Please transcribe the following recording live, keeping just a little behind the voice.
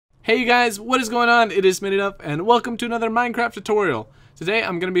Hey you guys, what is going on? It is Minituff and welcome to another Minecraft tutorial. Today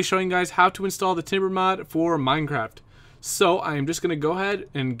I'm going to be showing you guys how to install the Timber mod for Minecraft. So I am just going to go ahead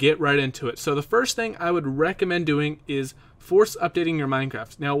and get right into it. So the first thing I would recommend doing is force updating your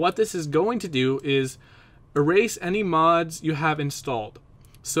Minecraft. Now what this is going to do is erase any mods you have installed.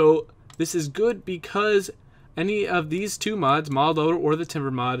 So this is good because any of these two mods, Modloader or the Timber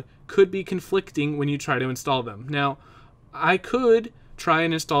mod, could be conflicting when you try to install them. Now I could try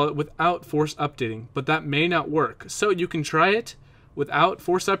and install it without force updating, but that may not work. So you can try it without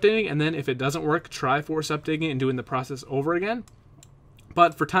force updating, and then if it doesn't work, try force updating it and doing the process over again.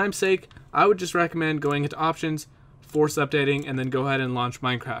 But for time's sake, I would just recommend going into options, force updating, and then go ahead and launch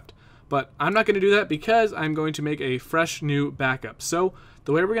Minecraft. But I'm not going to do that because I'm going to make a fresh new backup. So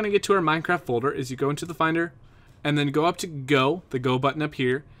the way we're going to get to our Minecraft folder is you go into the Finder and then go up to Go, the Go button up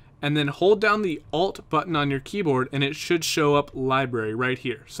here, and then hold down the Alt button on your keyboard and it should show up Library right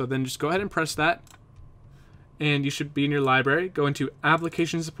here. So then just go ahead and press that and you should be in your library. Go into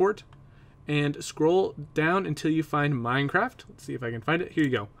Application Support and scroll down until you find Minecraft. Let's see if I can find it. Here you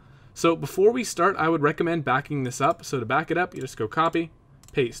go. So before we start, I would recommend backing this up. So to back it up, you just go copy,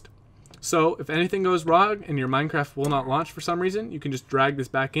 paste. So if anything goes wrong and your Minecraft will not launch for some reason, you can just drag this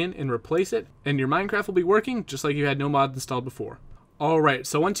back in and replace it and your Minecraft will be working just like you had no mods installed before. Alright,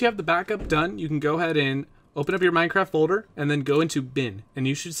 so once you have the backup done, you can go ahead and open up your Minecraft folder and then go into bin, and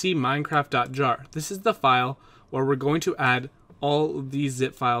you should see minecraft.jar. This is the file where we're going to add all of these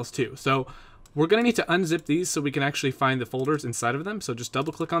zip files to. So we're going to need to unzip these so we can actually find the folders inside of them. So just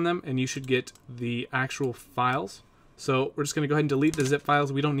double click on them and you should get the actual files. So we're just going to go ahead and delete the zip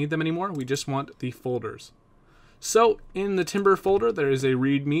files. We don't need them anymore. We just want the folders. So in the Timber folder, there is a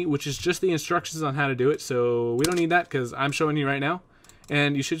README, which is just the instructions on how to do it. So we don't need that because I'm showing you right now.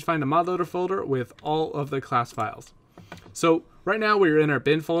 And you should find a Modloader folder with all of the class files. So right now we're in our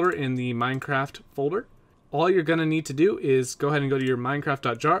bin folder in the Minecraft folder. All you're going to need to do is go ahead and go to your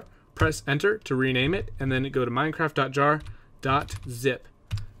minecraft.jar, press enter to rename it, and then go to minecraft.jar.zip.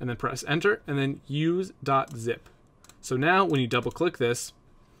 And then press enter, and then use .zip. So now when you double click this,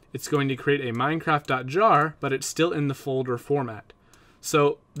 it's going to create a minecraft.jar, but it's still in the folder format.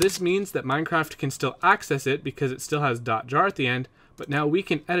 So this means that Minecraft can still access it because it still has .jar at the end, but now we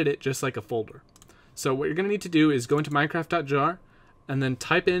can edit it just like a folder. So what you're going to need to do is go into minecraft.jar and then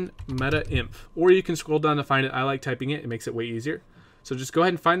type in meta-inf, or you can scroll down to find it. I like typing it. It makes it way easier. So just go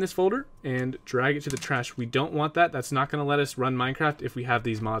ahead and find this folder and drag it to the trash. We don't want that. That's not going to let us run Minecraft if we have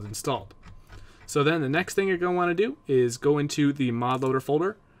these mods installed. So then the next thing you're going to want to do is go into the Modloader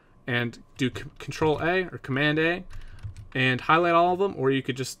folder and do Control A or Command A and highlight all of them, or you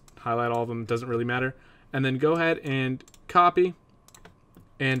could just highlight all of them. It doesn't really matter. And then go ahead and copy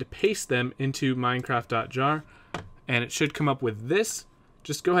and paste them into minecraft.jar, and it should come up with this.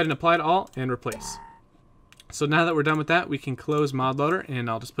 Just go ahead and apply it all and replace. So now that we're done with that, we can close Modloader, and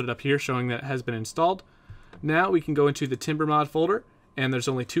I'll just put it up here showing that it has been installed. Now we can go into the Timber mod folder, and there's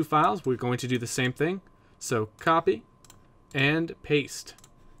only two files. We're going to do the same thing. So copy and paste.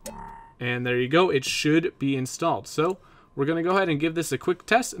 And there you go, it should be installed. So we're going to go ahead and give this a quick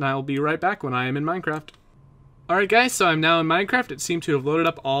test, and I will be right back when I am in Minecraft. Alright guys, so I'm now in Minecraft. It seemed to have loaded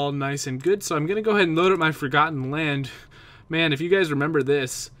up all nice and good, so I'm going to go ahead and load up my Forgotten Land. Man, if you guys remember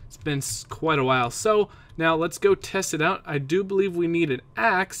this, it's been quite a while. So now let's go test it out. I do believe we need an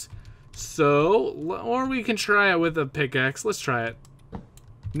axe, or we can try it with a pickaxe. Let's try it.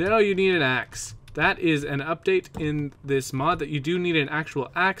 No, you need an axe. That is an update in this mod that you do need an actual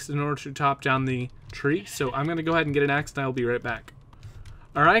axe in order to chop down the tree. So I'm going to go ahead and get an axe and I'll be right back.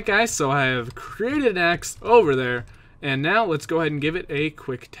 Alright guys, so I have created an axe over there, and now let's go ahead and give it a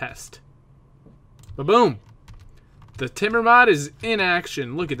quick test. Ba-boom! The Timber mod is in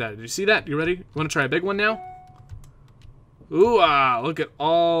action. Look at that. Did you see that? You ready? You want to try a big one now? Ooh-ah! Look at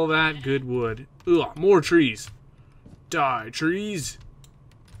all that good wood. Ooh-ah! More trees. Die, trees!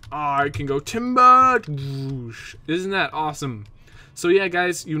 I can go timber! Isn't that awesome? So yeah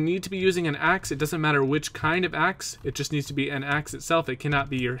guys, you need to be using an axe. It doesn't matter which kind of axe, it just needs to be an axe itself. It cannot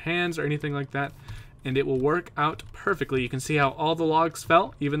be your hands or anything like that, and it will work out perfectly. You can see how all the logs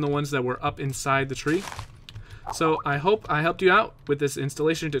fell, even the ones that were up inside the tree. So I hope I helped you out with this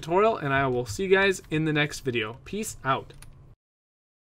installation tutorial, and I will see you guys in the next video. Peace out.